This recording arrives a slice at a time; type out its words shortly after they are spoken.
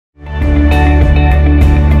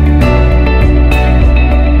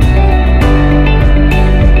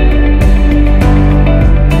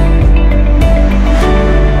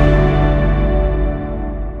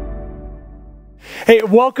Hey,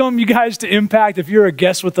 welcome you guys to Impact. If you're a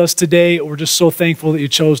guest with us today, we're just so thankful that you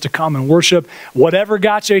chose to come and worship. Whatever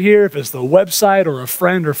got you here, if it's the website or a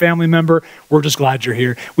friend or family member, we're just glad you're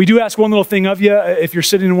here. We do ask one little thing of you. If you're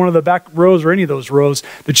sitting in one of the back rows or any of those rows,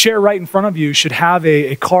 the chair right in front of you should have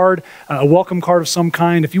a card, a welcome card of some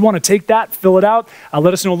kind. If you want to take that, fill it out.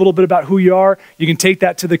 Let us know a little bit about who you are. You can take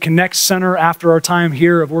that to the Connect Center after our time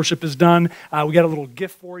here of worship is done. We got a little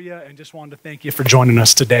gift for you and just wanted to thank you for joining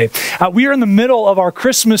us today. We are in the middle of our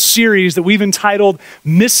Christmas series that we've entitled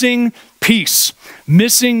Missing Peace.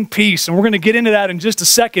 Missing Peace. And we're going to get into that in just a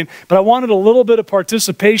second, but I wanted a little bit of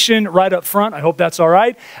participation right up front. I hope that's all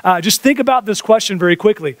right. Just think about this question very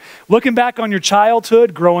quickly. Looking back on your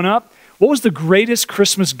childhood, growing up, what was the greatest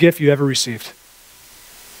Christmas gift you ever received?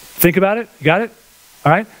 Think about it. You got it?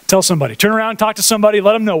 All right, tell somebody. Turn around, talk to somebody,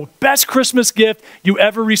 let them know. Best Christmas gift you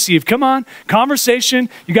ever received. Come on, conversation.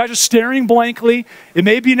 You guys are staring blankly. It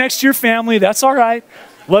may be next to your family. That's all right.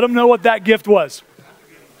 Let them know what that gift was.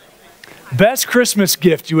 Best Christmas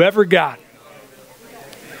gift you ever got.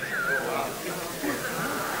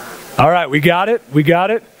 All right, we got it. We got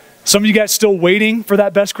it. Some of you guys still waiting for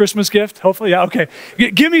that best Christmas gift? Hopefully, yeah, okay.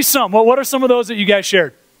 Give me some. What are some of those that you guys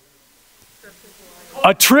shared?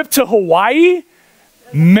 A trip to Hawaii?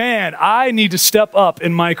 Man, I need to step up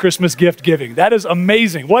in my Christmas gift giving. That is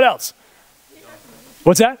amazing. What else?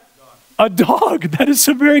 What's that? A dog. That is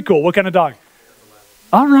so very cool. What kind of dog?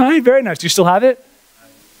 All right, very nice. Do you still have it?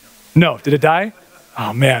 No. Did it die?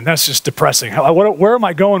 Oh man, that's just depressing. Where am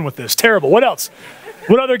I going with this? Terrible. What else?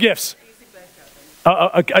 What other gifts?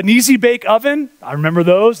 An easy bake oven. I remember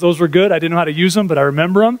those. Those were good. I didn't know how to use them, but I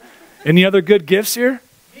remember them. Any other good gifts here?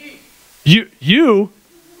 You?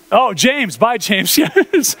 Oh, James. Bye, James.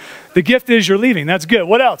 Yes. The gift is you're leaving. That's good.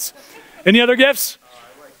 What else? Any other gifts?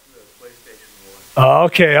 I like the PlayStation 1.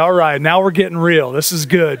 Okay, all right. Now we're getting real. This is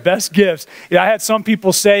good. Best gifts. Yeah, I had some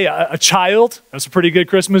people say a child. That's a pretty good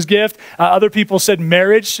Christmas gift. Other people said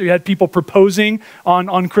marriage. So you had people proposing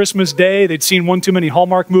on Christmas Day. They'd seen one too many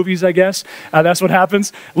Hallmark movies, I guess. That's what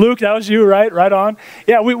happens. Luke, that was you, right? Right on.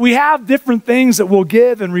 Yeah, we have different things that we'll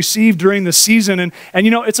give and receive during the season. And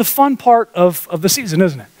you know, it's a fun part of the season,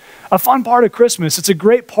 isn't it? A fun part of Christmas. It's a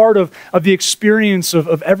great part of the experience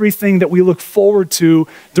of everything that we look forward to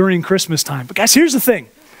during Christmas time. But guys, here's the thing.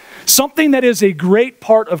 Something that is a great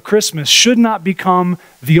part of Christmas should not become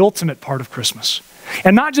the ultimate part of Christmas.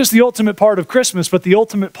 And not just the ultimate part of Christmas, but the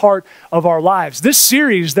ultimate part of our lives. This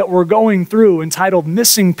series that we're going through entitled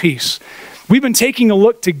Missing Peace, we've been taking a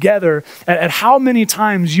look together at how many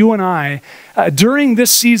times you and I, during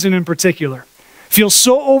this season in particular, feel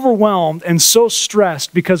so overwhelmed and so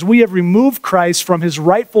stressed because we have removed Christ from his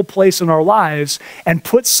rightful place in our lives and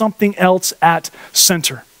put something else at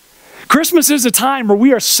center. Christmas is a time where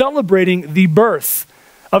we are celebrating the birth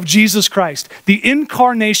of Jesus Christ, the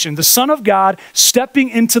incarnation, the Son of God stepping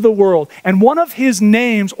into the world. And one of his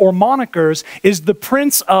names or monikers is the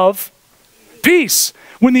Prince of Peace.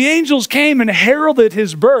 When the angels came and heralded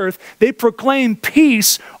his birth, they proclaimed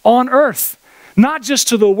peace on earth. Not just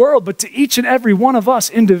to the world, but to each and every one of us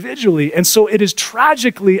individually. And so it is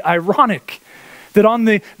tragically ironic that on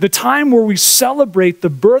the time where we celebrate the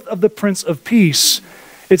birth of the Prince of Peace,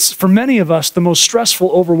 it's for many of us the most stressful,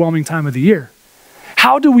 overwhelming time of the year.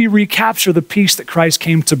 How do we recapture the peace that Christ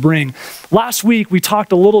came to bring? Last week, we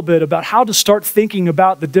talked a little bit about how to start thinking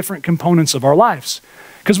about the different components of our lives,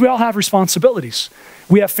 because we all have responsibilities.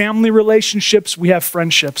 We have family relationships, we have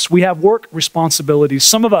friendships, we have work responsibilities.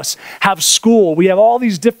 Some of us have school. We have all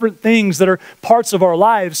these different things that are parts of our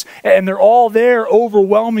lives, and they're all there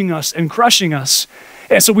overwhelming us and crushing us.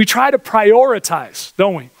 And so we try to prioritize,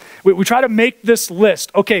 don't we? We try to make this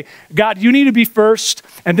list. Okay, God, you need to be first,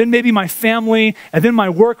 and then maybe my family, and then my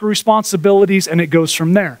work responsibilities, and it goes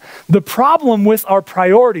from there. The problem with our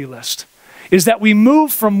priority list is that we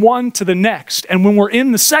move from one to the next. And when we're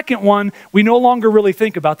in the second one, we no longer really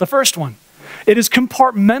think about the first one. It is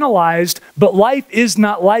compartmentalized, but life is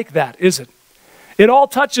not like that, is it? It all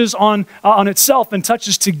touches on itself and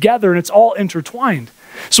touches together, and it's all intertwined.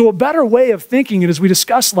 So a better way of thinking it, as we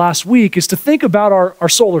discussed last week, is to think about our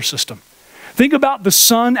solar system. Think about the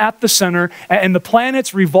sun at the center and the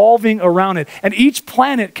planets revolving around it. And each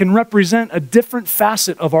planet can represent a different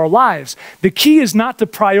facet of our lives. The key is not to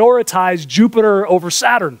prioritize Jupiter over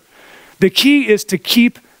Saturn. The key is to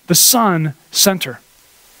keep the sun center.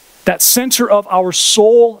 That center of our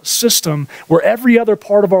soul system where every other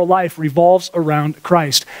part of our life revolves around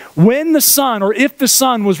Christ. When the sun, or if the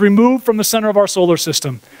sun was removed from the center of our solar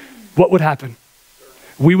system, what would happen?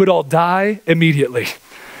 We would all die immediately.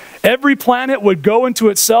 Every planet would go into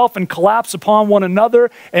itself and collapse upon one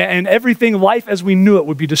another, and everything, life as we knew it,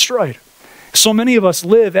 would be destroyed. So many of us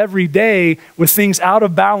live every day with things out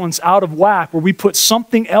of balance, out of whack, where we put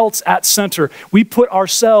something else at center. We put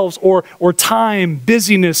ourselves or time,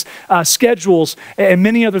 busyness, schedules, and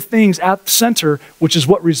many other things at center, which is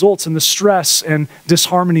what results in the stress and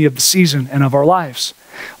disharmony of the season and of our lives.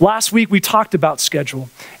 Last week, we talked about schedule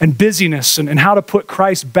and busyness and how to put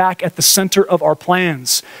Christ back at the center of our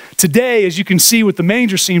plans. Today, as you can see with the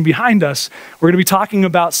manger scene behind us, we're going to be talking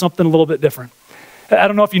about something a little bit different. I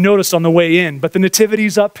don't know if you noticed on the way in, but the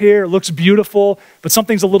nativity's up here. It looks beautiful, but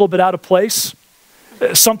something's a little bit out of place.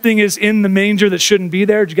 Something is in the manger that shouldn't be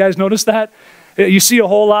there. Did you guys notice that? You see a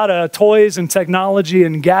whole lot of toys and technology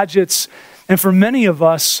and gadgets. And for many of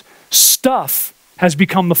us, stuff has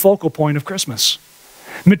become the focal point of Christmas.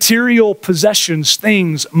 Material possessions,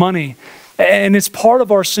 things, money. And it's part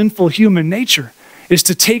of our sinful human nature is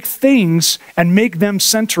to take things and make them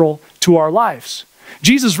central to our lives.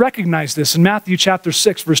 Jesus recognized this in Matthew chapter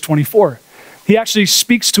 6, verse 24. He actually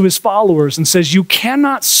speaks to his followers and says, you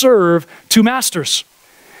cannot serve two masters.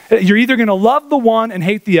 You're either going to love the one and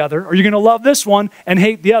hate the other, or you're going to love this one and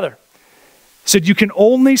hate the other. He said, you can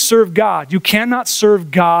only serve God. You cannot serve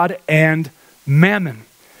God and mammon.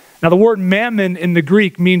 Now, the word mammon in the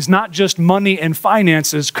Greek means not just money and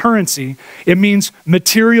finances, currency. It means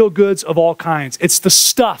material goods of all kinds. It's the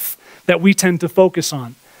stuff that we tend to focus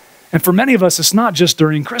on. And for many of us, it's not just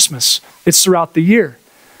during Christmas. It's throughout the year.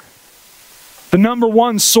 The number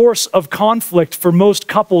one source of conflict for most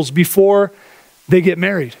couples before they get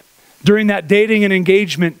married, during that dating and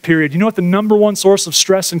engagement period, you know what the number one source of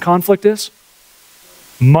stress and conflict is?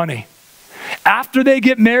 Money. After they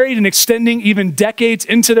get married and extending even decades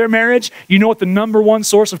into their marriage, you know what the number one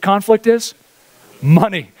source of conflict is?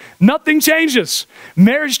 Money. Nothing changes.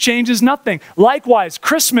 Marriage changes nothing. Likewise,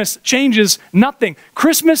 Christmas changes nothing.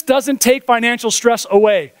 Christmas doesn't take financial stress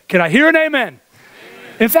away. Can I hear an amen?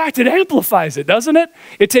 In fact, it amplifies it, doesn't it?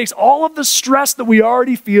 It takes all of the stress that we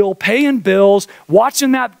already feel, paying bills,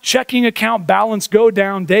 watching that checking account balance go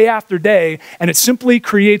down day after day, and it simply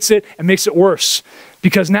creates it and makes it worse.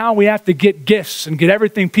 Because now we have to get gifts and get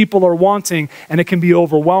everything people are wanting, and it can be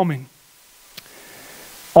overwhelming.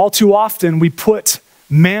 All too often, we put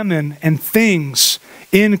mammon and things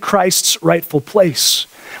in Christ's rightful place.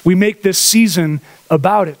 We make this season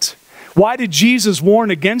about it. Why did Jesus warn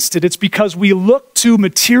against it? It's because we look to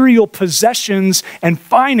material possessions and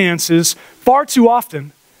finances far too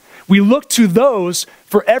often. We look to those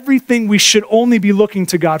for everything we should only be looking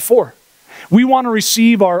to God for. We want to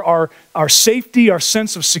receive our safety, our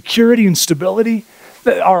sense of security and stability,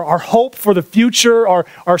 our hope for the future,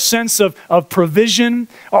 our sense of provision,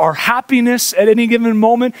 our happiness at any given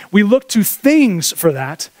moment. We look to things for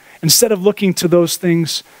that instead of looking to those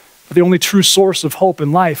things for the only true source of hope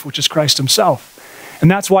in life, which is Christ himself. And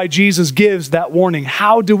that's why Jesus gives that warning.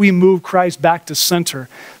 How do we move Christ back to center?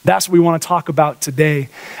 That's what we want to talk about today.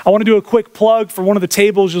 I want to do a quick plug for one of the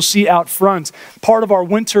tables you'll see out front. Part of our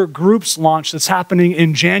winter groups launch that's happening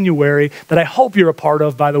in January that I hope you're a part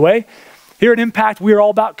of, by the way. Here at Impact, we are all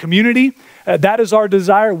about community. That is our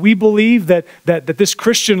desire. We believe that this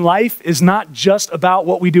Christian life is not just about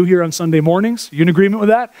what we do here on Sunday mornings. You in agreement with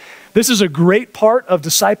that? This is a great part of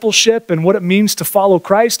discipleship and what it means to follow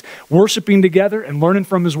Christ, worshiping together and learning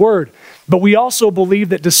from his word. But we also believe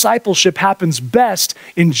that discipleship happens best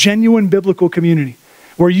in genuine biblical community,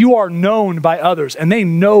 where you are known by others and they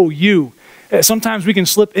know you. Sometimes we can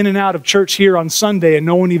slip in and out of church here on Sunday and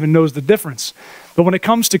no one even knows the difference. But when it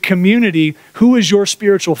comes to community, who is your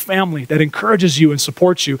spiritual family that encourages you and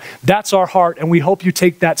supports you? That's our heart, and we hope you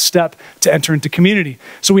take that step to enter into community.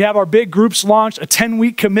 So we have our big groups launched, a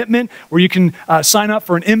 10-week commitment where you can sign up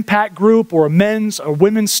for an impact group or a men's or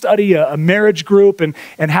women's study, a marriage group, and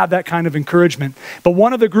have that kind of encouragement. But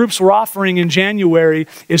one of the groups we're offering in January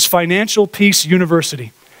is Financial Peace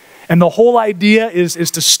University. And the whole idea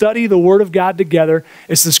is to study the Word of God together.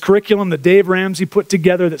 It's this curriculum that Dave Ramsey put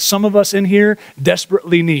together that some of us in here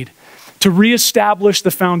desperately need to reestablish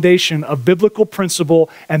the foundation of biblical principle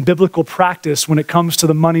and biblical practice when it comes to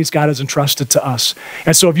the monies God has entrusted to us.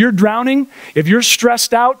 And so if you're drowning, if you're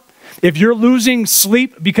stressed out, if you're losing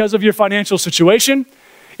sleep because of your financial situation,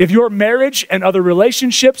 if your marriage and other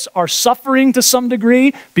relationships are suffering to some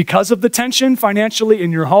degree because of the tension financially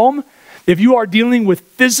in your home, if you are dealing with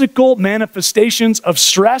physical manifestations of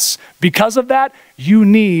stress because of that, you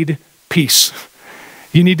need peace.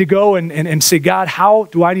 You need to go and say, God, how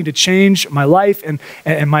do I need to change my life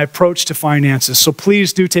and my approach to finances? So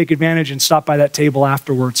please do take advantage and stop by that table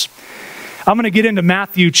afterwards. I'm going to get into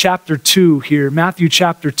Matthew chapter 2 here, Matthew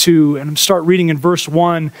chapter 2, and I'm start reading in verse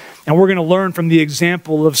 1, and we're going to learn from the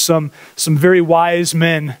example of some very wise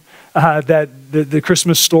men that the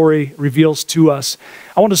Christmas story reveals to us.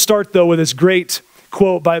 I want to start, though, with this great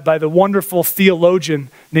quote by the wonderful theologian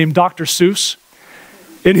named Dr. Seuss.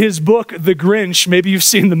 In his book, The Grinch, maybe you've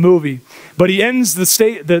seen the movie, but he ends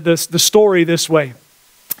the story this way.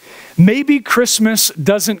 Maybe Christmas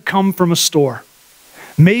doesn't come from a store.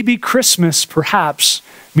 Maybe Christmas, perhaps,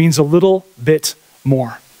 means a little bit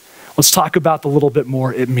more. Let's talk about the little bit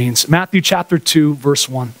more it means. Matthew chapter 2, verse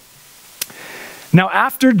 1. Now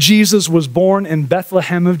after Jesus was born in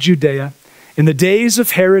Bethlehem of Judea, in the days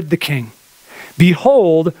of Herod the king,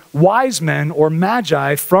 behold, wise men or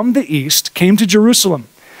magi from the east came to Jerusalem,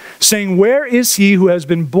 saying, where is he who has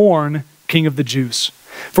been born King of the Jews?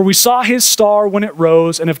 For we saw his star when it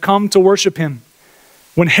rose and have come to worship him.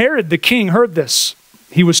 When Herod the king heard this,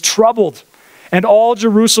 he was troubled, and all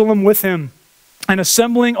Jerusalem with him. And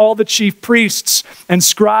assembling all the chief priests and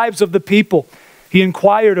scribes of the people, he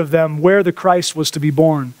inquired of them where the Christ was to be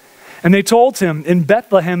born. And they told him, in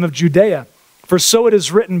Bethlehem of Judea. For so it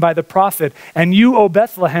is written by the prophet, and you, O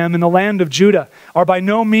Bethlehem, in the land of Judah, are by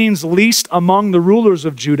no means least among the rulers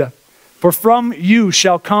of Judah. For from you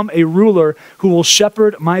shall come a ruler who will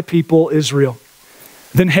shepherd my people Israel.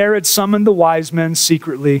 Then Herod summoned the wise men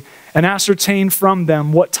secretly and ascertained from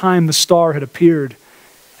them what time the star had appeared.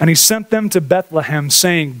 And he sent them to Bethlehem,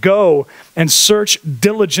 saying, go and search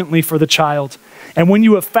diligently for the child. And when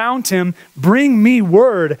you have found him, bring me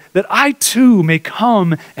word that I too may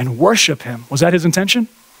come and worship him. Was that his intention?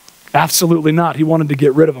 Absolutely not. He wanted to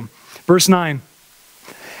get rid of him. Verse 9.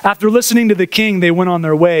 After listening to the king, they went on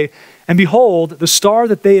their way. And behold, the star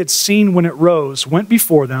that they had seen when it rose went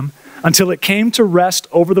before them until it came to rest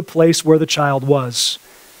over the place where the child was.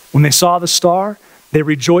 When they saw the star, they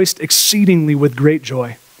rejoiced exceedingly with great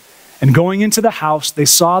joy. And going into the house, they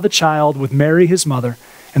saw the child with Mary his mother,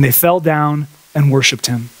 and they fell down and worshipped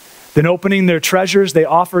him. Then opening their treasures, they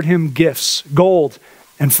offered him gifts, gold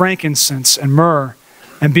and frankincense and myrrh.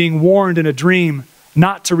 And being warned in a dream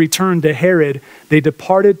not to return to Herod, they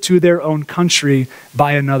departed to their own country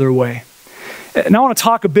by another way. And I want to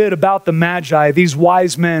talk a bit about the Magi, these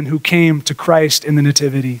wise men who came to Christ in the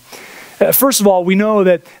Nativity. First of all, we know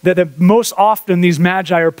that most often these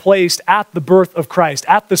Magi are placed at the birth of Christ,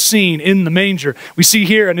 at the scene in the manger. We see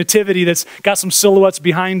here a nativity that's got some silhouettes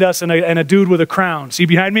behind us and a dude with a crown. See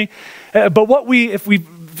behind me? But if we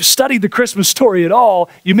studied the Christmas story at all,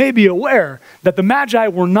 you may be aware that the Magi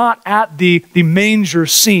were not at the manger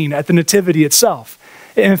scene, at the nativity itself.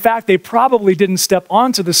 In fact, they probably didn't step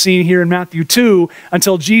onto the scene here in Matthew 2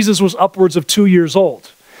 until Jesus was upwards of 2 years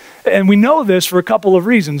old. And we know this for a couple of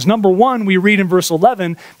reasons. Number one, we read in verse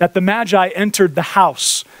 11 that the Magi entered the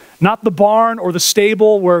house, not the barn or the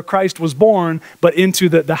stable where Christ was born, but into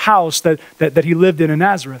the house that he lived in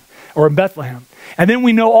Nazareth or in Bethlehem. And then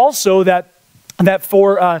we know also that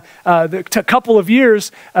for a couple of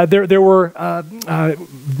years, there were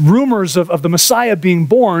rumors of the Messiah being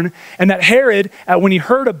born, and that Herod, when he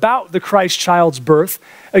heard about the Christ child's birth,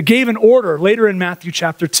 gave an order later in Matthew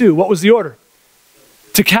chapter 2. What was the order?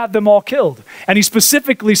 To have them all killed. And he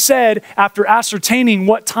specifically said, after ascertaining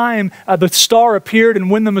what time the star appeared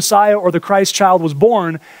and when the Messiah or the Christ child was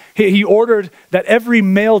born, he ordered that every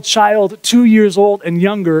male child 2 years old and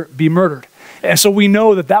younger be murdered. And so we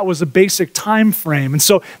know that that was a basic time frame. And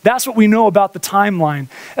so that's what we know about the timeline.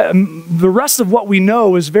 The rest of what we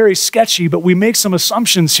know is very sketchy, but we make some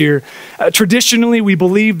assumptions here. Traditionally, we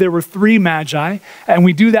believe there were 3 magi, and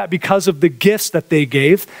we do that because of the gifts that they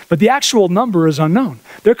gave, but the actual number is unknown.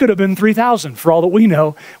 There could have been 3,000 for all that we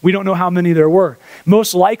know. We don't know how many there were.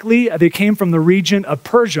 Most likely, they came from the region of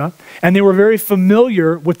Persia, and they were very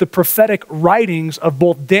familiar with the prophetic writings of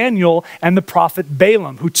both Daniel and the prophet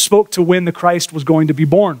Balaam, who spoke to when the Christ was going to be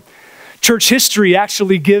born. Church history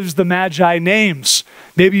actually gives the Magi names.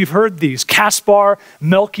 Maybe you've heard these: Caspar,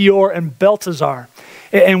 Melchior, and Belteshazzar.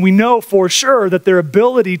 And we know for sure that their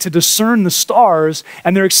ability to discern the stars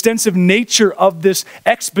and their extensive nature of this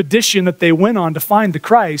expedition that they went on to find the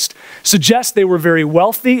Christ suggests they were very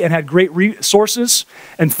wealthy and had great resources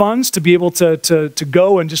and funds to be able to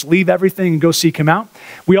go and just leave everything and go seek him out.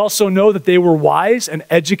 We also know that they were wise and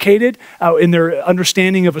educated in their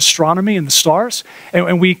understanding of astronomy and the stars.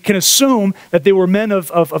 And we can assume that they were men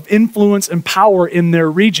of influence and power in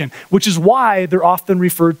their region, which is why they're often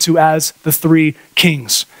referred to as the 3 kings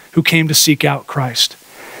who came to seek out Christ.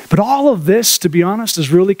 But all of this, to be honest,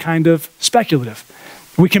 is really kind of speculative.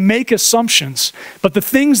 We can make assumptions, but the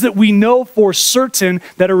things that we know for certain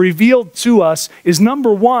that are revealed to us is,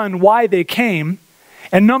 number one, why they came,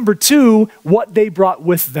 and number two, what they brought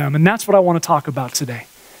with them. And that's what I want to talk about today.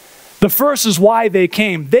 The first is why they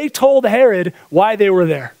came. They told Herod why they were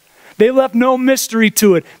there. They left no mystery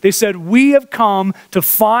to it. They said, we have come to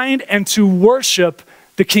find and to worship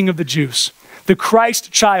the King of the Jews, the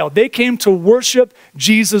Christ child. They came to worship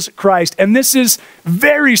Jesus Christ. And this is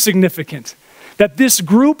very significant, that this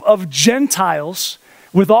group of Gentiles,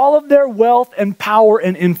 with all of their wealth and power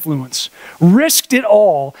and influence, risked it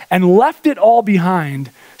all and left it all behind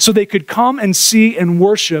so they could come and see and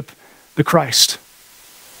worship the Christ.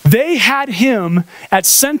 They had him at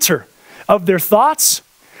center of their thoughts,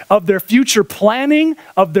 of their future planning,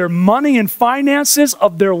 of their money and finances,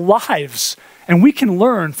 of their lives. And we can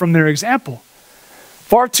learn from their example.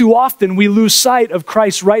 Far too often we lose sight of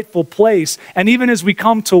Christ's rightful place. And even as we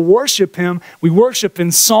come to worship him, we worship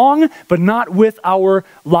in song, but not with our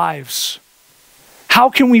lives. How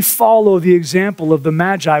can we follow the example of the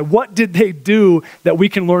Magi? What did they do that we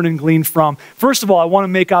can learn and glean from? First of all, I want to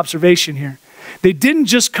make observation here. They didn't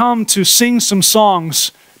just come to sing some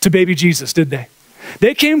songs to baby Jesus, did they?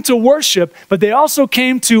 They came to worship, but they also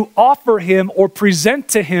came to offer him or present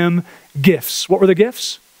to him gifts. What were the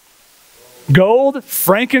gifts? Gold,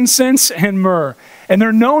 frankincense, and myrrh. And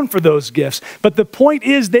they're known for those gifts. But the point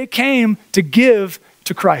is they came to give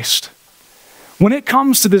to Christ. When it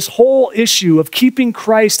comes to this whole issue of keeping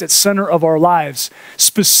Christ at center of our lives,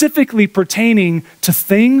 specifically pertaining to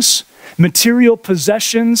things, material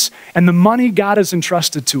possessions, and the money God has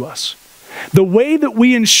entrusted to us, the way that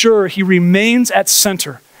we ensure he remains at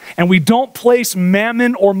center and we don't place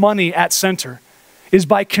mammon or money at center is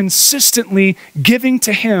by consistently giving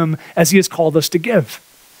to him as he has called us to give.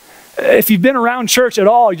 If you've been around church at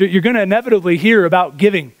all, you're going to inevitably hear about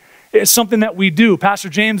giving. It's something that we do. Pastor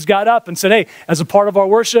James got up and said, hey, as a part of our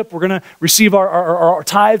worship, we're going to receive our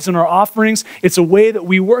tithes and our offerings. It's a way that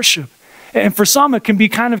we worship. And for some, it can be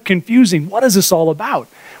kind of confusing. What is this all about?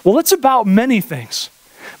 Well, it's about many things.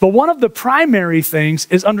 But one of the primary things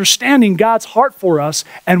is understanding God's heart for us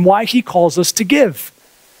and why he calls us to give.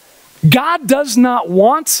 God does not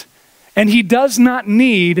want and he does not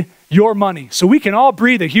need your money. So we can all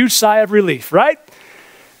breathe a huge sigh of relief, right?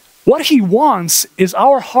 What he wants is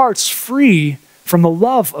our hearts free from the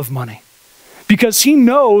love of money. Because he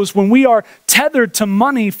knows when we are tethered to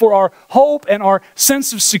money for our hope and our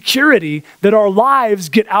sense of security, that our lives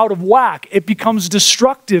get out of whack. It becomes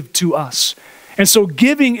destructive to us. And so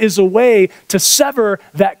giving is a way to sever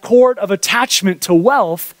that cord of attachment to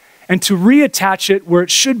wealth and to reattach it where it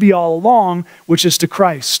should be all along, which is to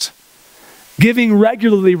Christ. Giving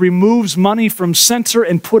regularly removes money from center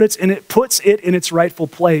and puts it in its rightful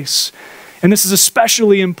place. And this is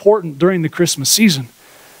especially important during the Christmas season,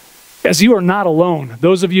 as you are not alone.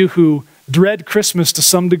 Those of you who dread Christmas to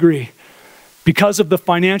some degree because of the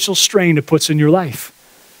financial strain it puts in your life.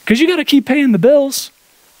 Because you got to keep paying the bills.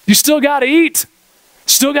 You still got to eat.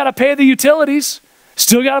 Still got to pay the utilities.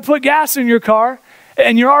 Still got to put gas in your car.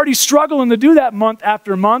 And you're already struggling to do that month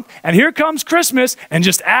after month. And here comes Christmas and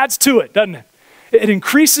just adds to it, doesn't it? It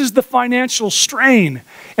increases the financial strain.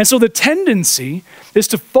 And so the tendency is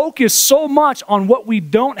to focus so much on what we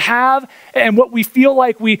don't have and what we feel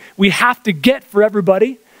like we have to get for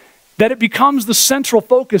everybody that it becomes the central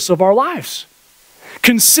focus of our lives.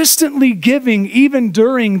 Consistently giving even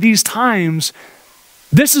during these times,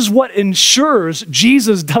 this is what ensures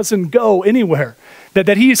Jesus doesn't go anywhere.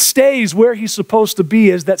 That he stays where he's supposed to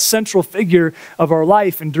be as that central figure of our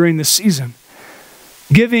life and during this season.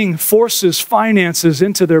 Giving forces finances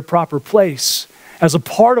into their proper place as a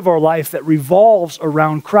part of our life that revolves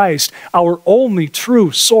around Christ, our only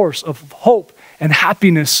true source of hope and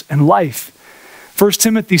happiness and life. 1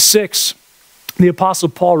 Timothy 6, the Apostle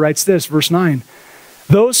Paul writes this, verse 9.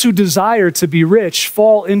 Those who desire to be rich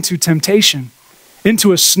fall into temptation,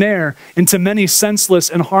 into a snare, into many senseless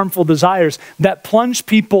and harmful desires that plunge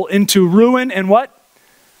people into ruin and what?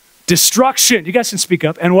 Destruction. You guys can speak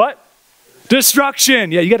up. And what?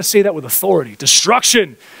 Destruction. Yeah, you got to say that with authority.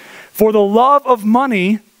 Destruction. For the love of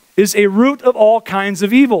money is a root of all kinds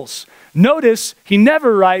of evils. Notice he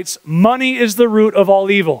never writes, money is the root of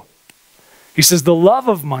all evil. He says the love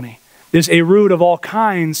of money is a root of all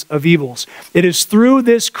kinds of evils. It is through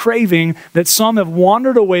this craving that some have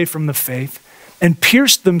wandered away from the faith and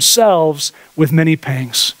pierced themselves with many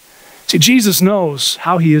pangs. See, Jesus knows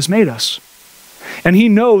how he has made us. And he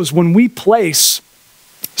knows when we place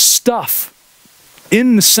stuff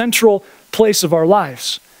in the central place of our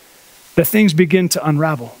lives, that things begin to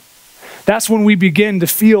unravel. That's when we begin to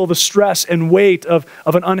feel the stress and weight of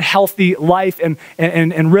an unhealthy life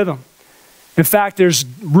and rhythm. In fact, there's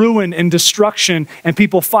ruin and destruction, and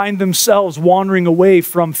people find themselves wandering away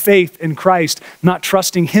from faith in Christ, not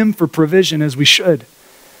trusting him for provision as we should.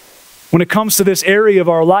 When it comes to this area of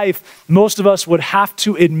our life, most of us would have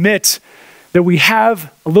to admit that we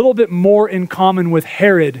have a little bit more in common with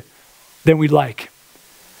Herod than we'd like.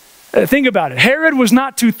 Think about it. Herod was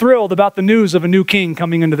not too thrilled about the news of a new king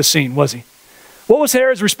coming into the scene, was he? What was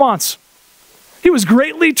Herod's response? He was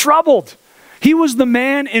greatly troubled. He was the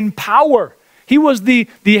man in power. He was the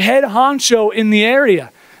head honcho in the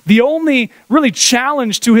area. The only really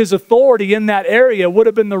challenge to his authority in that area would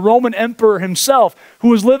have been the Roman emperor himself, who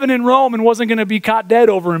was living in Rome and wasn't going to be caught dead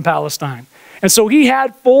over in Palestine. And so he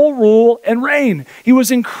had full rule and reign. He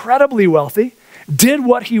was incredibly wealthy, did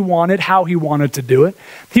what he wanted, how he wanted to do it.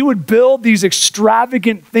 He would build these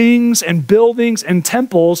extravagant things and buildings and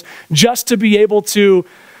temples just to be able to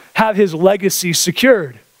have his legacy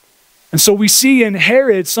secured. And so we see in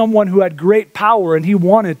Herod someone who had great power and he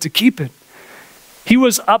wanted to keep it. He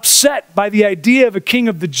was upset by the idea of a king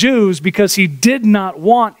of the Jews because he did not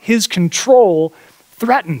want his control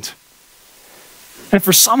threatened. And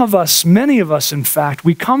for some of us, many of us in fact,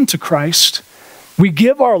 we come to Christ, we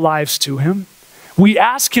give our lives to him, we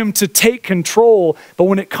ask him to take control, but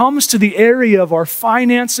when it comes to the area of our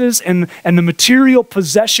finances and the material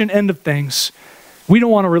possession end of things, we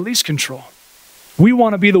don't want to release control. We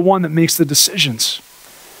want to be the one that makes the decisions.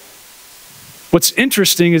 What's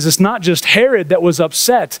interesting is it's not just Herod that was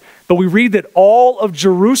upset, but we read that all of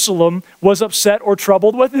Jerusalem was upset or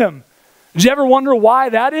troubled with him. Did you ever wonder why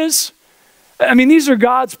that is? I mean, these are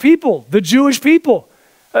God's people, the Jewish people.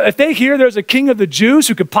 If they hear there's a king of the Jews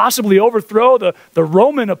who could possibly overthrow the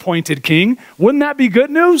Roman appointed king, wouldn't that be good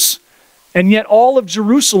news? And yet all of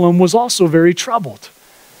Jerusalem was also very troubled.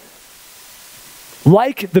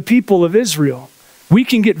 Like the people of Israel, we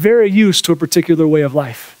can get very used to a particular way of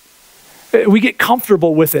life. We get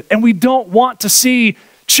comfortable with it, and we don't want to see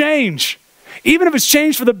change. Even if it's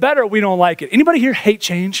changed for the better, we don't like it. Anybody here hate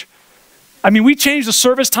change? I mean, we change the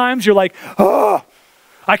service times. You're like, oh,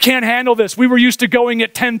 I can't handle this. We were used to going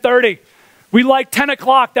at 10:30. We liked 10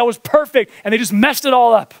 o'clock. That was perfect, and they just messed it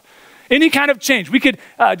all up. Any kind of change. We could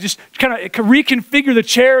just kind of reconfigure the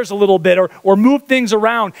chairs a little bit or move things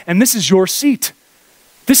around, and this is your seat.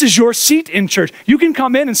 This is your seat in church. You can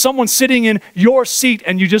come in and someone's sitting in your seat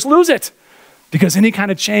and you just lose it because any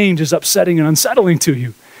kind of change is upsetting and unsettling to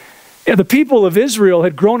you. Yeah, the people of Israel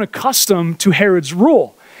had grown accustomed to Herod's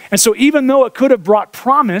rule. And so even though it could have brought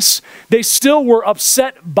promise, they still were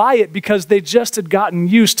upset by it because they just had gotten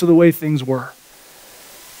used to the way things were.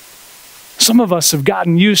 Some of us have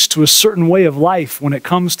gotten used to a certain way of life when it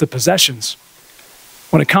comes to possessions,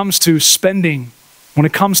 when it comes to spending, when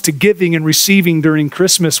it comes to giving and receiving during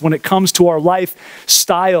Christmas, when it comes to our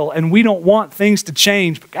lifestyle, and we don't want things to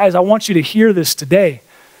change. But guys, I want you to hear this today.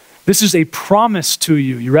 This is a promise to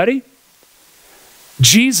you. You ready?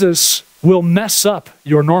 Jesus will mess up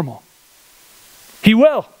your normal. He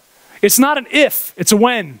will. It's not an if, it's a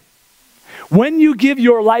when. When you give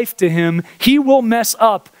your life to him, he will mess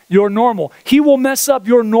up your normal. He will mess up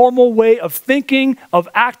your normal way of thinking, of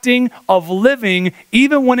acting, of living,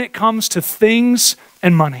 even when it comes to things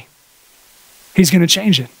and money. He's going to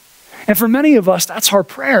change it. And for many of us, that's our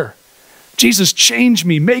prayer. Jesus, change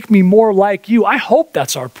me, make me more like you. I hope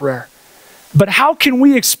that's our prayer. But how can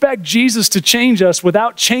we expect Jesus to change us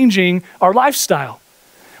without changing our lifestyle?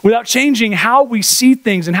 Without changing how we see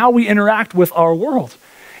things and how we interact with our world?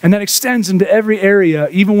 And that extends into every area,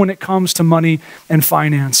 even when it comes to money and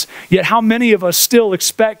finance. Yet how many of us still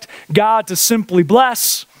expect God to simply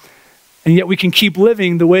bless, and yet we can keep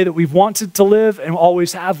living the way that we've wanted to live and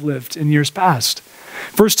always have lived in years past?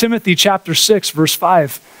 1 Timothy chapter 6, verse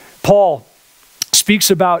 5, Paul speaks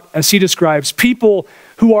about, as he describes, people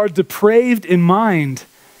who are depraved in mind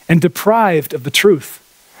and deprived of the truth,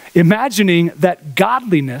 imagining that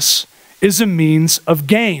godliness is a means of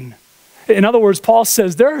gain. In other words, Paul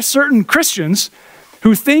says there are certain Christians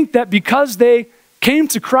who think that because they came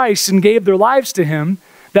to Christ and gave their lives to him,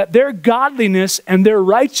 that their godliness and their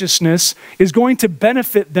righteousness is going to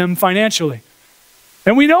benefit them financially.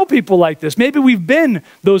 And we know people like this. Maybe we've been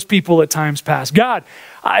those people at times past. God,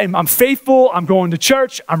 I'm faithful, I'm going to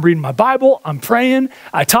church, I'm reading my Bible, I'm praying,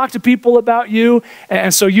 I talk to people about you,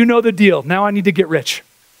 and so you know the deal. Now I need to get rich.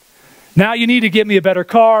 Now you need to get me a better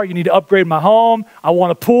car. You need to upgrade my home. I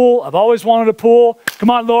want a pool. I've always wanted a pool. Come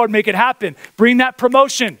on, Lord, make it happen. Bring that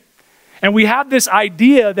promotion. And we have this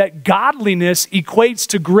idea that godliness equates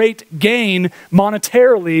to great gain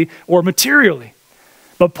monetarily or materially.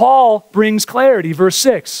 But Paul brings clarity, verse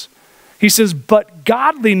 6. He says, but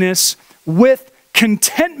godliness with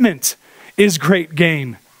contentment is great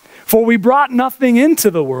gain. For we brought nothing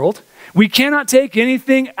into the world. We cannot take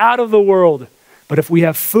anything out of the world. But if we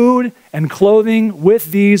have food and clothing,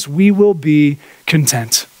 with these we will be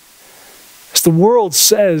content. As the world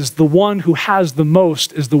says, the one who has the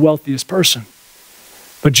most is the wealthiest person.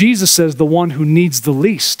 But Jesus says the one who needs the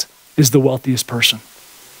least is the wealthiest person.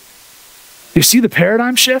 You see the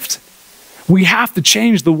paradigm shift? We have to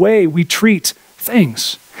change the way we treat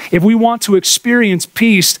things. If we want to experience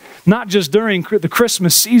peace, not just during the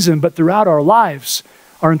Christmas season, but throughout our lives,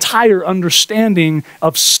 our entire understanding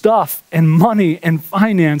of stuff and money and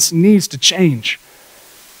finance needs to change.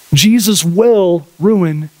 Jesus will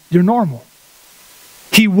ruin your normal.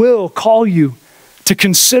 He will call you to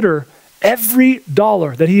consider every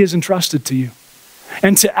dollar that he has entrusted to you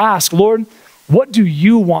and to ask, Lord, what do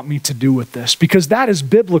you want me to do with this? Because that is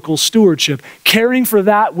biblical stewardship, caring for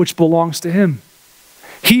that which belongs to him.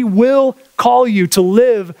 He will call you to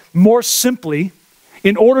live more simply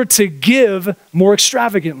in order to give more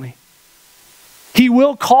extravagantly. He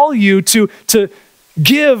will call you to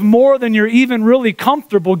give more than you're even really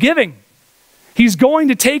comfortable giving. He's going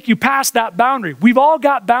to take you past that boundary. We've all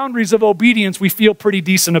got boundaries of obedience we feel pretty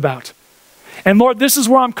decent about. And Lord, this is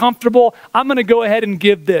where I'm comfortable. I'm going to go ahead and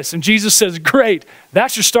give this. And Jesus says, great,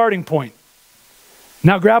 that's your starting point.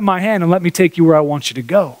 Now grab my hand and let me take you where I want you to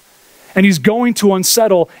go. And he's going to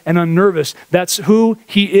unsettle and unnervous. That's who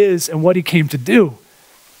he is and what he came to do.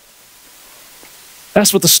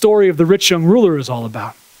 That's what the story of the rich young ruler is all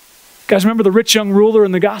about. Guys, remember the rich young ruler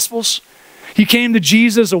in the Gospels? He came to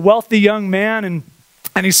Jesus, a wealthy young man,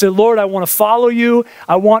 and he said, Lord, I want to follow you.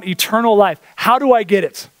 I want eternal life. How do I get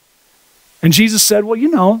it? And Jesus said,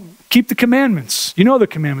 well, keep the commandments. You know the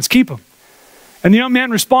commandments, keep them. And the young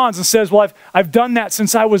man responds and says, well, I've done that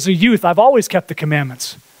since I was a youth. I've always kept the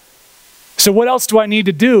commandments. So what else do I need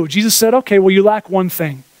to do? Jesus said, okay, well, you lack one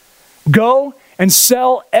thing. Go and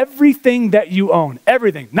sell everything that you own.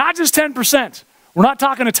 Everything. Not just 10%. We're not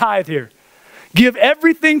talking a tithe here. Give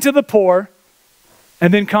everything to the poor,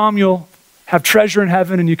 and then come, you'll have treasure in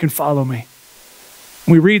heaven, and you can follow me.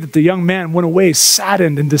 We read that the young man went away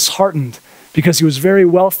saddened and disheartened because he was very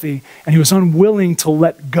wealthy, and he was unwilling to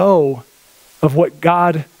let go of what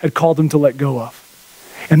God had called him to let go of.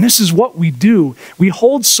 And this is what we do. We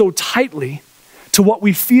hold so tightly to what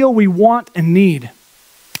we feel we want and need,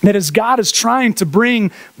 that as God is trying to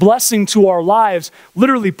bring blessing to our lives,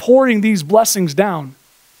 literally pouring these blessings down,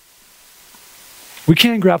 we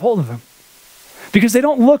can't grab hold of them because they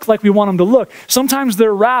don't look like we want them to look. Sometimes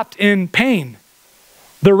they're wrapped in pain.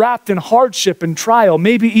 They're wrapped in hardship and trial,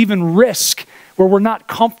 maybe even risk, where we're not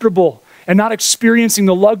comfortable and not experiencing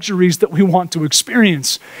the luxuries that we want to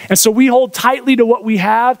experience. And so we hold tightly to what we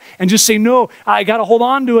have and just say, no, I got to hold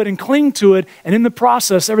on to it and cling to it. And in the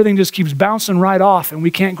process, everything just keeps bouncing right off and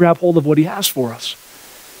we can't grab hold of what he has for us.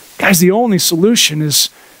 Guys, the only solution is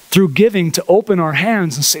through giving, to open our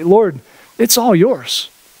hands and say, Lord, it's all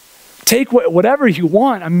yours. Take whatever you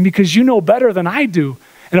want, because you know better than I do.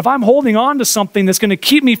 And if I'm holding on to something that's going to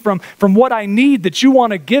keep me from what I need that you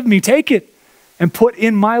want to give me, take it and put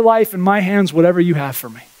in my life and my hands whatever you have for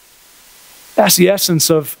me. That's the essence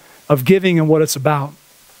of giving and what it's about.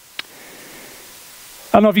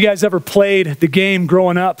 I don't know if you guys ever played the game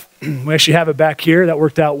growing up. We actually have it back here. That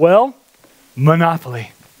worked out well.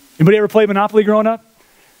 Monopoly. Anybody ever play Monopoly growing up?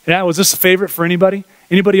 Yeah, was this a favorite for anybody?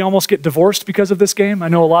 Anybody almost get divorced because of this game? I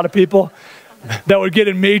know a lot of people that would get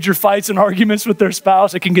in major fights and arguments with their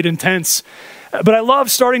spouse. It can get intense. But I love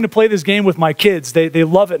starting to play this game with my kids. They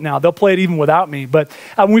love it now. They'll play it even without me. But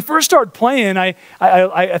when we first started playing,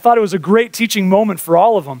 I thought it was a great teaching moment for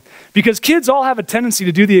all of them, because kids all have a tendency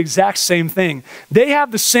to do the exact same thing. They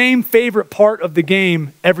have the same favorite part of the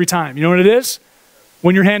game every time. You know what it is?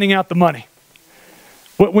 When you're handing out the money.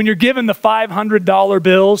 When you're given the $500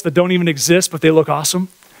 bills that don't even exist, but they look awesome.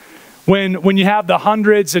 When you have the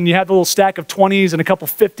hundreds and you have the little stack of 20s and a couple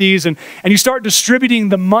 50s and you start distributing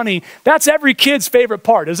the money, that's every kid's favorite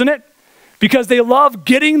part, isn't it? Because they love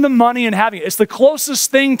getting the money and having it. It's the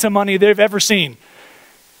closest thing to money they've ever seen.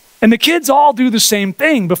 And the kids all do the same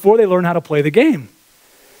thing before they learn how to play the game.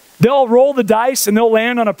 They'll roll the dice and they'll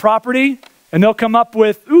land on a property and they'll come up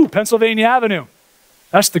with, ooh, Pennsylvania Avenue.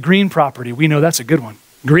 That's the green property. We know that's a good one.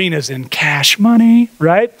 Green is in cash money,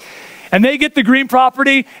 right? And they get the green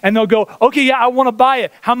property and they'll go, okay, yeah, I want to buy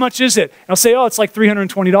it. How much is it? And I'll say, oh, it's like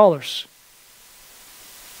 $320.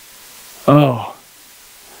 Oh.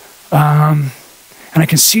 And I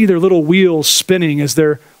can see their little wheels spinning as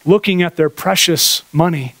they're looking at their precious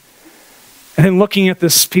money and then looking at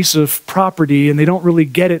this piece of property, and they don't really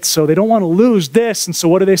get it, so they don't want to lose this. And so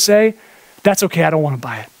what do they say? That's okay, I don't want to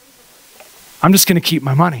buy it. I'm just going to keep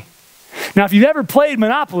my money. Now, if you've ever played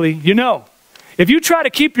Monopoly, you know, if you try to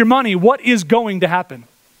keep your money, what is going to happen?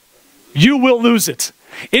 You will lose it.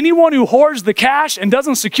 Anyone who hoards the cash and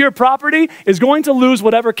doesn't secure property is going to lose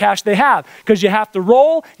whatever cash they have, because you have to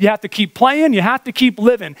roll, you have to keep playing, you have to keep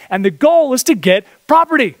living. And the goal is to get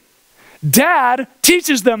property. Dad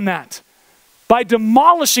teaches them that by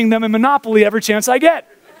demolishing them in Monopoly every chance I get.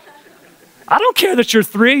 I don't care that you're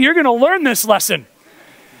 3, you're going to learn this lesson.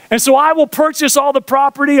 And so I will purchase all the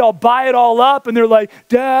property, I'll buy it all up, and they're like,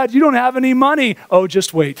 Dad, you don't have any money. Oh,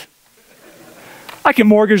 just wait. I can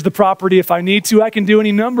mortgage the property if I need to. I can do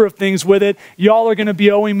any number of things with it. Y'all are going to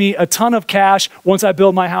be owing me a ton of cash once I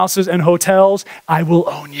build my houses and hotels. I will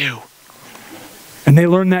own you. And they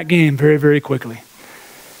learn that game very, very quickly.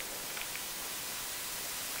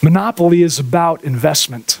 Monopoly is about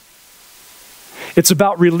investment. It's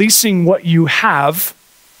about releasing what you have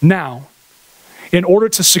now in order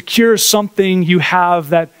to secure something you have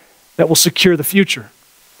that will secure the future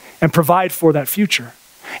and provide for that future.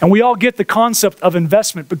 And we all get the concept of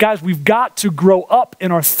investment, but guys, we've got to grow up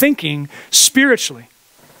in our thinking spiritually.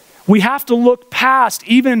 We have to look past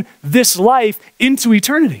even this life into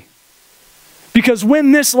eternity. Because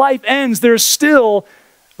when this life ends, there's still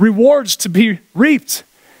rewards to be reaped.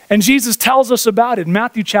 And Jesus tells us about it in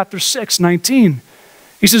Matthew chapter 6:19.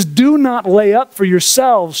 He says, do not lay up for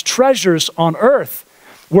yourselves treasures on earth,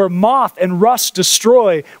 where moth and rust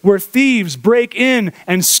destroy, where thieves break in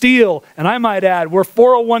and steal, and I might add, where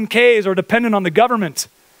 401ks are dependent on the government.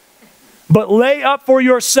 But lay up for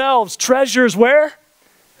yourselves treasures where?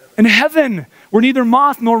 In heaven, where neither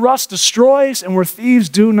moth nor rust destroys, and where thieves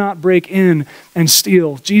do not break in and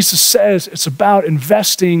steal. Jesus says it's about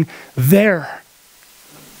investing there.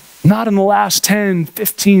 Not in the last 10,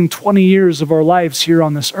 15, 20 years of our lives here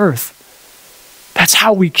on this earth. That's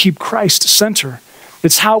how we keep Christ center.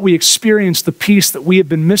 It's how we experience the peace that we have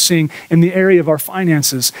been missing in the area of our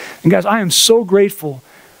finances. And guys, I am so grateful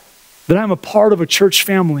that I'm a part of a church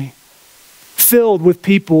family filled with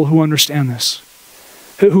people who understand this,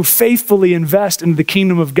 who faithfully invest into the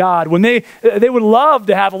kingdom of God. When they would love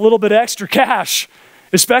to have a little bit of extra cash,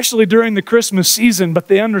 especially during the Christmas season, but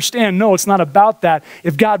they understand, no, it's not about that.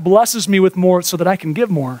 If God blesses me with more, it's so that I can give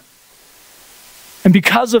more. And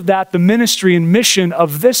because of that, the ministry and mission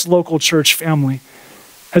of this local church family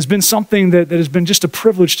has been something that has been just a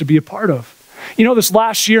privilege to be a part of. You know, this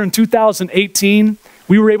last year in 2018,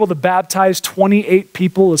 we were able to baptize 28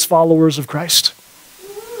 people as followers of Christ.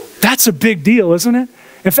 That's a big deal, isn't it?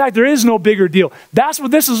 In fact, there is no bigger deal. That's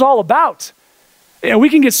what this is all about. You know, we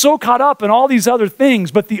can get so caught up in all these other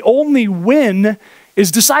things, but the only win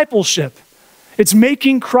is discipleship. It's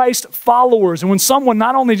making Christ followers. And when someone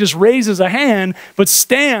not only just raises a hand, but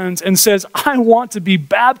stands and says, I want to be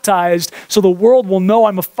baptized so the world will know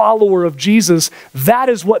I'm a follower of Jesus, that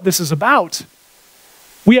is what this is about.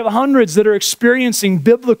 We have hundreds that are experiencing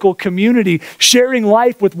biblical community, sharing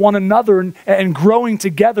life with one another and growing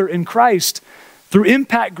together in Christ through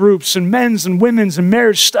impact groups and men's and women's and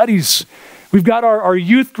marriage studies. We've got our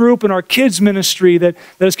youth group and our kids ministry that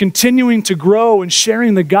is continuing to grow and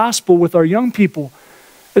sharing the gospel with our young people.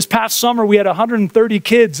 This past summer, we had 130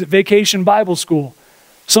 kids at Vacation Bible School,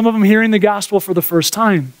 some of them hearing the gospel for the first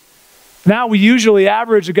time. Now we usually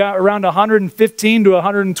average around 115 to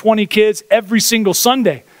 120 kids every single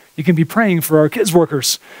Sunday. You can be praying for our kids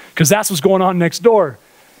workers because that's what's going on next door.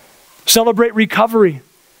 Celebrate Recovery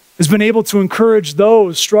has been able to encourage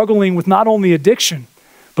those struggling with not only addiction,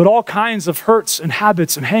 but all kinds of hurts and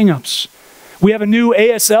habits and hang-ups. We have a new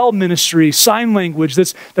ASL ministry, sign language,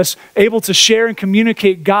 that's able to share and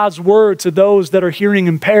communicate God's word to those that are hearing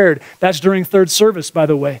impaired. That's during third service, by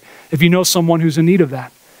the way, if you know someone who's in need of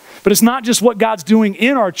that. But it's not just what God's doing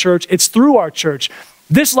in our church, it's through our church.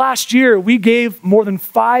 This last year, we gave more than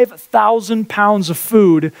 5,000 pounds of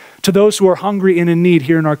food to those who are hungry and in need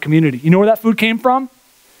here in our community. You know where that food came from?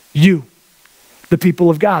 You, the people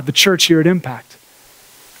of God, the church here at Impact.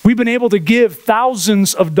 We've been able to give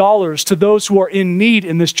thousands of dollars to those who are in need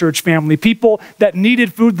in this church family, people that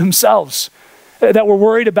needed food themselves, that were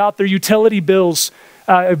worried about their utility bills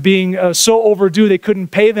being so overdue they couldn't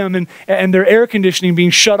pay them, and their air conditioning being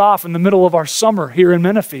shut off in the middle of our summer here in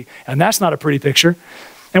Menifee. And that's not a pretty picture.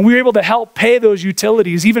 And we were able to help pay those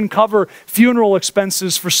utilities, even cover funeral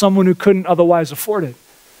expenses for someone who couldn't otherwise afford it.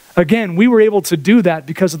 Again, we were able to do that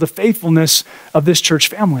because of the faithfulness of this church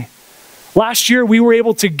family. Last year, we were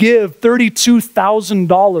able to give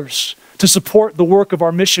 $32,000 to support the work of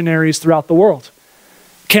our missionaries throughout the world.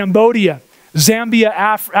 Cambodia, Zambia,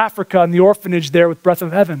 Africa, and the orphanage there with Breath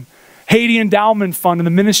of Heaven. Haiti Endowment Fund and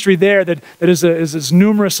the ministry there that is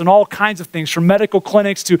numerous and all kinds of things, from medical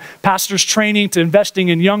clinics to pastors training to investing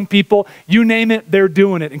in young people. You name it, they're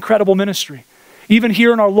doing it. Incredible ministry. Even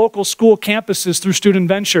here in our local school campuses through Student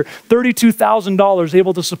Venture, $32,000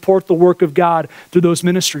 able to support the work of God through those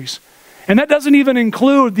ministries. And that doesn't even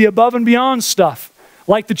include the above and beyond stuff,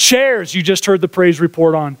 like the chairs you just heard the praise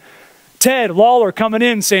report on. Ted Lawler coming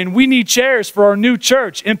in saying, we need chairs for our new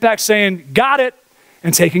church. Impact saying, got it,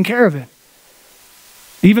 and taking care of it.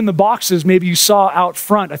 Even the boxes maybe you saw out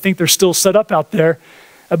front, I think they're still set up out there.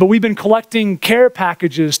 But we've been collecting care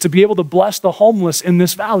packages to be able to bless the homeless in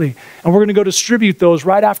this valley. And we're going to go distribute those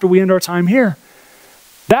right after we end our time here.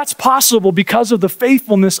 That's possible because of the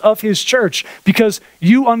faithfulness of his church, because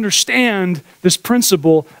you understand this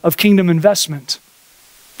principle of kingdom investment.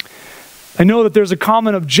 I know that there's a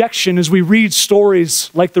common objection as we read stories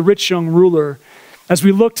like the rich young ruler, as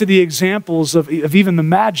we look to the examples of even the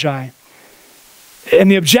Magi. And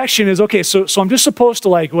the objection is, okay, so I'm just supposed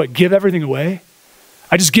to give everything away?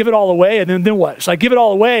 I just give it all away, and then what? So I give it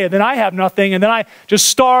all away, and then I have nothing, and then I just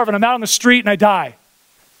starve, and I'm out on the street, and I die.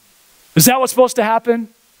 Is that what's supposed to happen?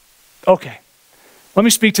 Okay. Let me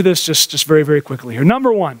speak to this just very, very quickly here.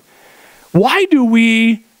 Number one, why do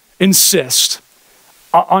we insist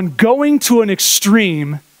on going to an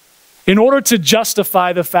extreme in order to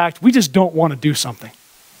justify the fact we just don't want to do something?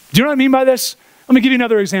 Do you know what I mean by this? Let me give you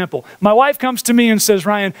another example. My wife comes to me and says,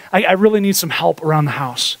 Ryan, I really need some help around the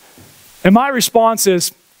house. And my response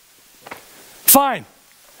is, fine,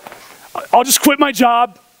 I'll just quit my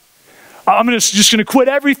job. I'm just going to quit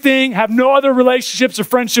everything, have no other relationships or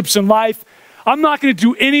friendships in life. I'm not going to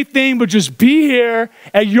do anything but just be here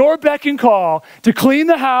at your beck and call to clean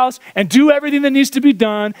the house and do everything that needs to be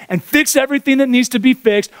done and fix everything that needs to be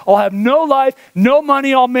fixed. I'll have no life, no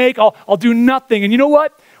money I'll make. I'll do nothing. And you know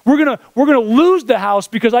what? We're gonna lose the house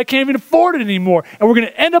because I can't even afford it anymore. And we're going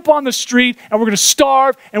to end up on the street and we're going to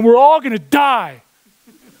starve and we're all going to die.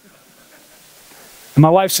 And my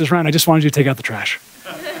wife says, Ryan, I just wanted you to take out the trash.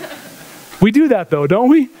 We do that though, don't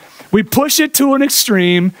we? We push it to an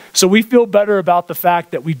extreme so we feel better about the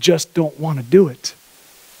fact that we just don't want to do it.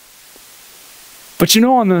 But you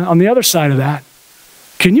know, on the other side of that,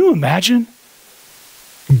 can you imagine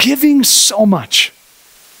giving so much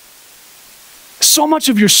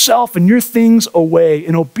of yourself and your things away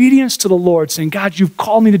in obedience to the Lord, saying, God, you've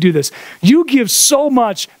called me to do this. You give so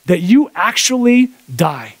much that you actually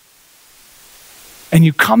die and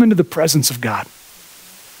you come into the presence of God.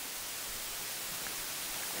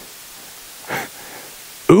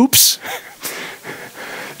 Oops.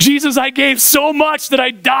 Jesus, I gave so much that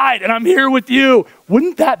I died and I'm here with you.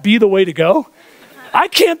 Wouldn't that be the way to go? I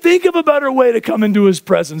can't think of a better way to come into his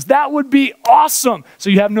presence. That would be awesome. So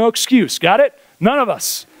you have no excuse. Got it? None of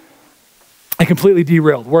us. I completely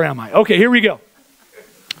derailed. Where am I? Okay, here we go.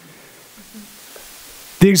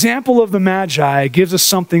 The example of the Magi gives us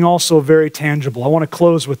something also very tangible. I want to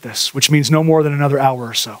close with this, which means no more than another hour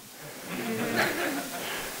or so.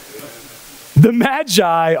 The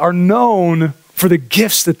Magi are known for the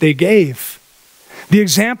gifts that they gave. The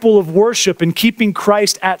example of worship and keeping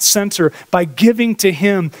Christ at center by giving to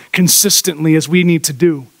him consistently as we need to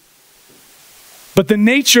do. But the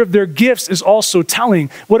nature of their gifts is also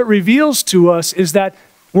telling. What it reveals to us is that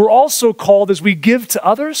we're also called, as we give to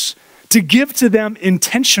others, to give to them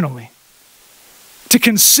intentionally. To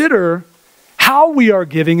consider how we are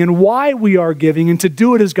giving and why we are giving and to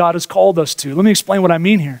do it as God has called us to. Let me explain what I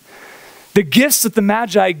mean here. The gifts that the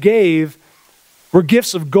Magi gave were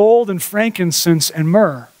gifts of gold and frankincense and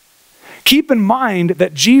myrrh. Keep in mind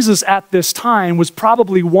that Jesus at this time was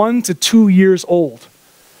probably 1 to 2 years old.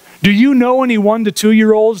 Do you know any 1 to 2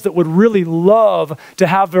 year olds that would really love to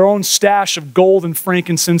have their own stash of gold and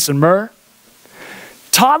frankincense and myrrh?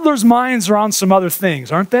 Toddlers' minds are on some other things,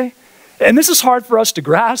 aren't they? And this is hard for us to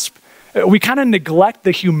grasp. We kind of neglect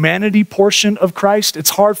the humanity portion of Christ.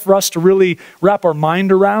 It's hard for us to really wrap our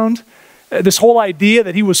mind around. This whole idea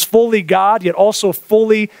that he was fully God, yet also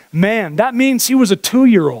fully man. That means he was a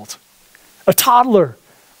 2-year-old, a toddler,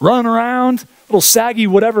 running around, little saggy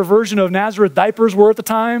whatever version of Nazareth diapers were at the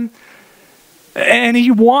time. And he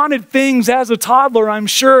wanted things as a toddler, I'm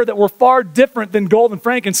sure, that were far different than gold and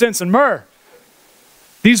frankincense and myrrh.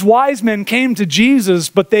 These wise men came to Jesus,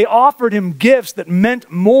 but they offered him gifts that meant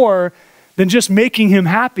more than just making him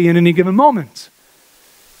happy in any given moment.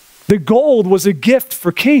 The gold was a gift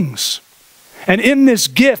for kings. And in this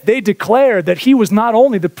gift, they declared that he was not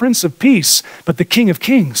only the Prince of Peace, but the King of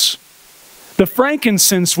Kings. The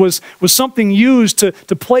frankincense was something used to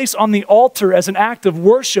place on the altar as an act of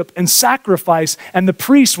worship and sacrifice, and the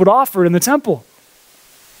priest would offer it in the temple.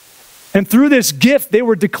 And through this gift, they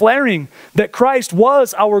were declaring that Christ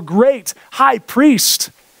was our great high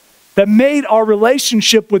priest that made our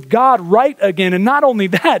relationship with God right again. And not only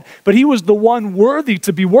that, but he was the one worthy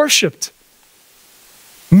to be worshiped.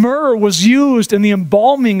 Myrrh was used in the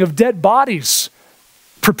embalming of dead bodies,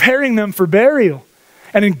 preparing them for burial.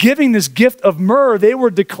 And in giving this gift of myrrh, they were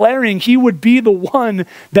declaring he would be the one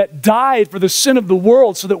that died for the sin of the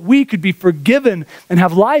world so that we could be forgiven and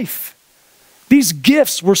have life. These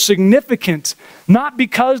gifts were significant, not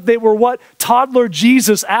because they were what toddler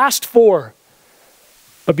Jesus asked for,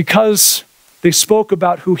 but because they spoke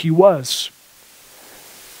about who he was.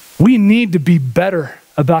 We need to be better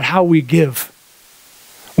about how we give.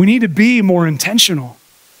 We need to be more intentional.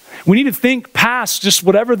 We need to think past just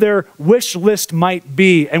whatever their wish list might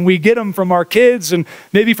be, and we get them from our kids and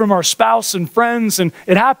maybe from our spouse and friends, and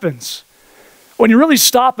it happens. When you really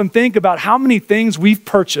stop and think about how many things we've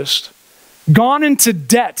purchased, gone into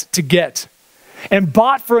debt to get, and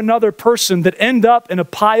bought for another person that end up in a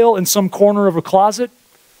pile in some corner of a closet,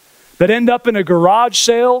 that end up in a garage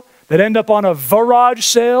sale, that end up on a garage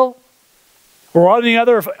sale, or on any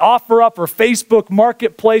other OfferUp or Facebook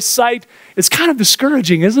marketplace site, it's kind of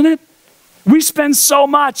discouraging, isn't it? We spend so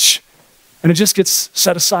much, and it just gets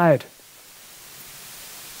set aside.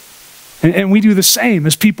 And we do the same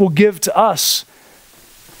as people give to us.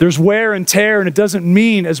 There's wear and tear, and it doesn't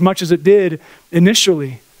mean as much as it did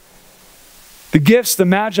initially. The gifts the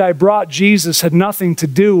Magi brought Jesus had nothing to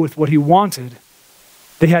do with what he wanted.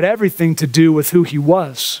 They had everything to do with who he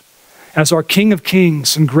was as our King of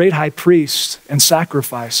Kings and great high priest and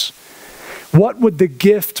sacrifice. What would the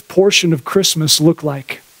gift portion of Christmas look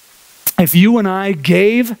like if you and I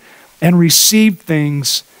gave and received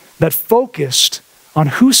things that focused on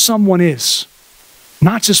who someone is,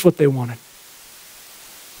 not just what they wanted?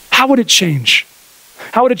 How would it change?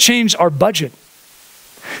 How would it change our budget?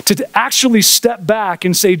 To actually step back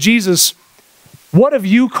and say, Jesus, what have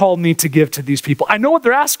you called me to give to these people? I know what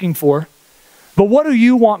they're asking for, but what do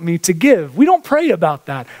you want me to give? We don't pray about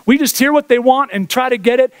that. We just hear what they want and try to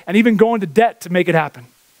get it and even go into debt to make it happen.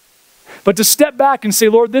 But to step back and say,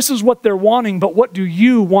 Lord, this is what they're wanting, but what do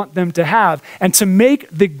you want them to have? And to make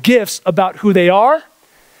the gifts about who they are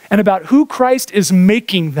and about who Christ is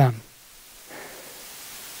making them.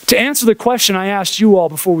 To answer the question I asked you all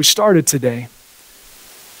before we started today,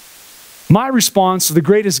 my response to the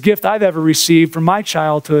greatest gift I've ever received from my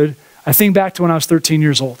childhood, I think back to when I was 13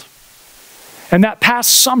 years old. And that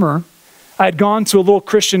past summer, I had gone to a little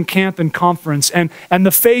Christian camp and conference, and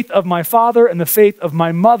the faith of my father and the faith of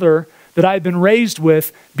my mother that I had been raised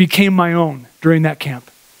with became my own during that camp.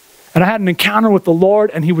 And I had an encounter with the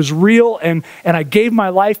Lord, and he was real, and I gave my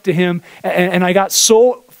life to him, and I got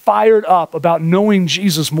so fired up about knowing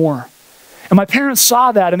Jesus more. And my parents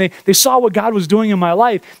saw that, and they saw what God was doing in my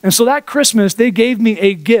life. And so that Christmas, they gave me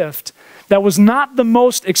a gift that was not the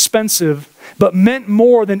most expensive, but meant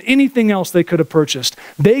more than anything else they could have purchased.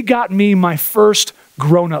 They got me my first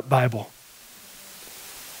grown-up Bible.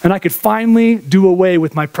 And I could finally do away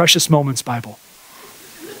with my Precious Moments Bible.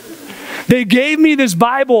 They gave me this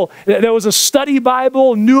Bible. There was a study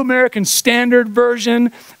Bible, New American Standard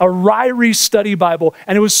Version, a Ryrie study Bible.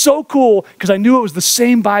 And it was so cool because I knew it was the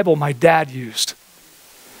same Bible my dad used.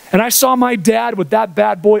 And I saw my dad with that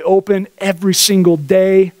bad boy open every single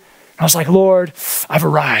day. I was like, Lord, I've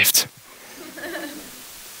arrived.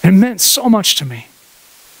 It meant so much to me.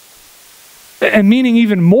 And meaning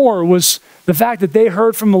even more was the fact that they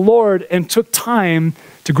heard from the Lord and took time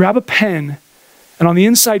to grab a pen and on the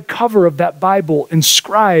inside cover of that Bible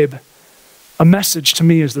inscribe a message to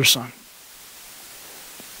me as their son.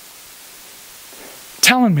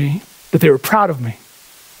 Telling me that they were proud of me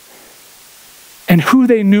and who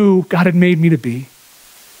they knew God had made me to be,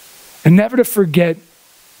 and never to forget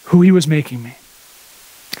who he was making me.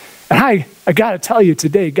 And I got to tell you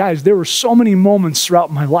today, guys, there were so many moments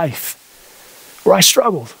throughout my life where I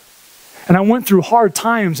struggled. And I went through hard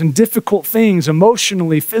times and difficult things,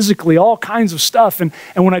 emotionally, physically, all kinds of stuff. And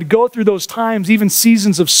when I'd go through those times, even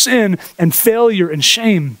seasons of sin and failure and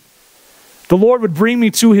shame, the Lord would bring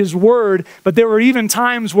me to his word, but there were even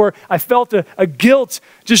times where I felt a guilt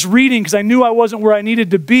just reading because I knew I wasn't where I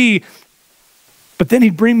needed to be. But then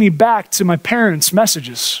he'd bring me back to my parents'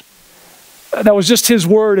 messages. That was just his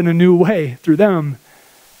word in a new way through them.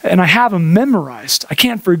 And I have them memorized. I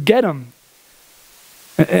can't forget them.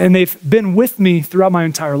 And they've been with me throughout my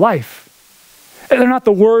entire life. They're not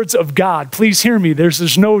the words of God. Please hear me.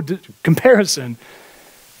 There's no comparison.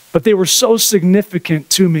 But they were so significant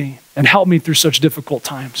to me and helped me through such difficult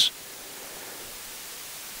times.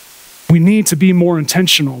 We need to be more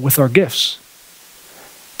intentional with our gifts.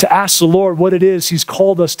 To ask the Lord what it is he's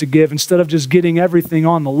called us to give instead of just getting everything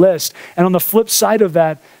on the list. And on the flip side of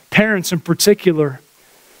that, parents in particular,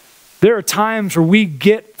 there are times where we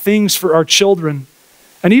get things for our children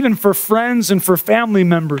and even for friends and for family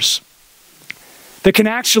members that can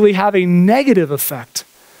actually have a negative effect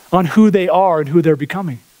on who they are and who they're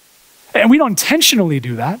becoming. And we don't intentionally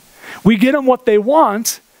do that. We get them what they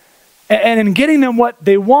want, and in getting them what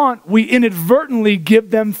they want, we inadvertently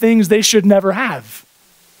give them things they should never have.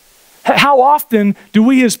 How often do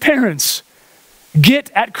we as parents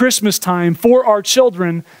get at Christmas time for our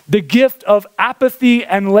children the gift of apathy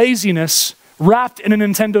and laziness wrapped in a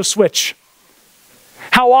Nintendo Switch?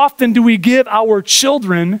 How often do we give our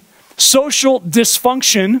children social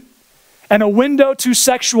dysfunction and a window to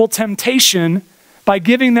sexual temptation by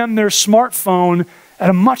giving them their smartphone at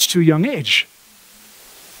a much too young age?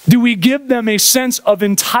 Do we give them a sense of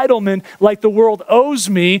entitlement like the world owes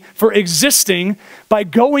me for existing by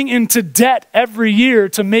going into debt every year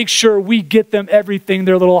to make sure we get them everything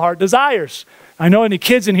their little heart desires? I know any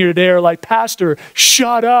kids in here today are like, Pastor,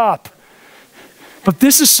 shut up. But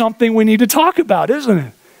this is something we need to talk about, isn't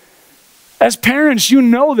it? As parents, you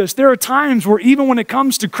know this. There are times where even when it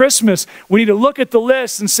comes to Christmas, we need to look at the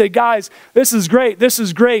list and say, guys, this is great, this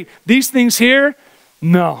is great. These things here,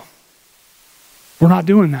 no. We're not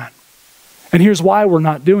doing that. And here's why we're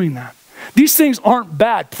not doing that. These things aren't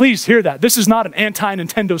bad. Please hear that. This is not an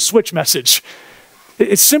anti-Nintendo Switch message.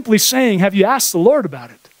 It's simply saying, have you asked the Lord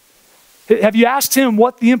about it? Have you asked him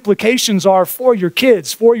what the implications are for your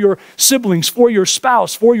kids, for your siblings, for your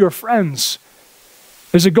spouse, for your friends?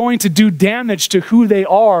 Is it going to do damage to who they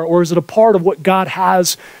are, or is it a part of what God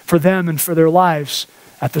has for them and for their lives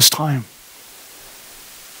at this time?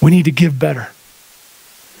 We need to give better.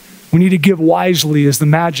 We need to give wisely, as the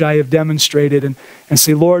Magi have demonstrated, and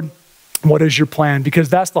say, Lord, what is your plan? Because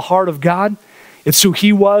that's the heart of God. It's who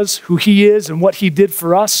he was, who he is, and what he did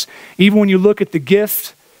for us. Even when you look at the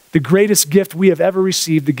gift, the greatest gift we have ever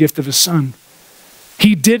received, the gift of his son.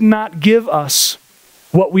 He did not give us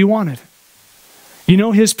what we wanted. You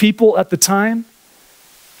know, his people at the time,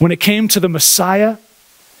 when it came to the Messiah,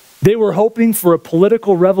 they were hoping for a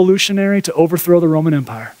political revolutionary to overthrow the Roman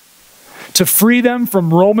Empire, to free them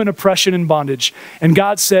from Roman oppression and bondage. And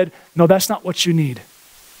God said, no, that's not what you need.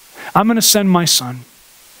 I'm going to send my son,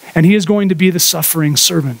 and he is going to be the suffering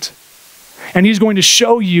servant. And he's going to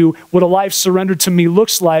show you what a life surrendered to me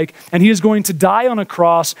looks like, and he is going to die on a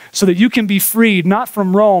cross so that you can be freed, not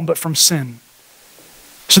from Rome, but from sin.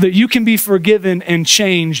 So that you can be forgiven and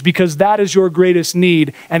changed, because that is your greatest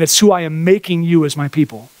need, and it's who I am making you as my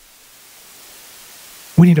people.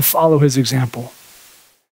 We need to follow his example.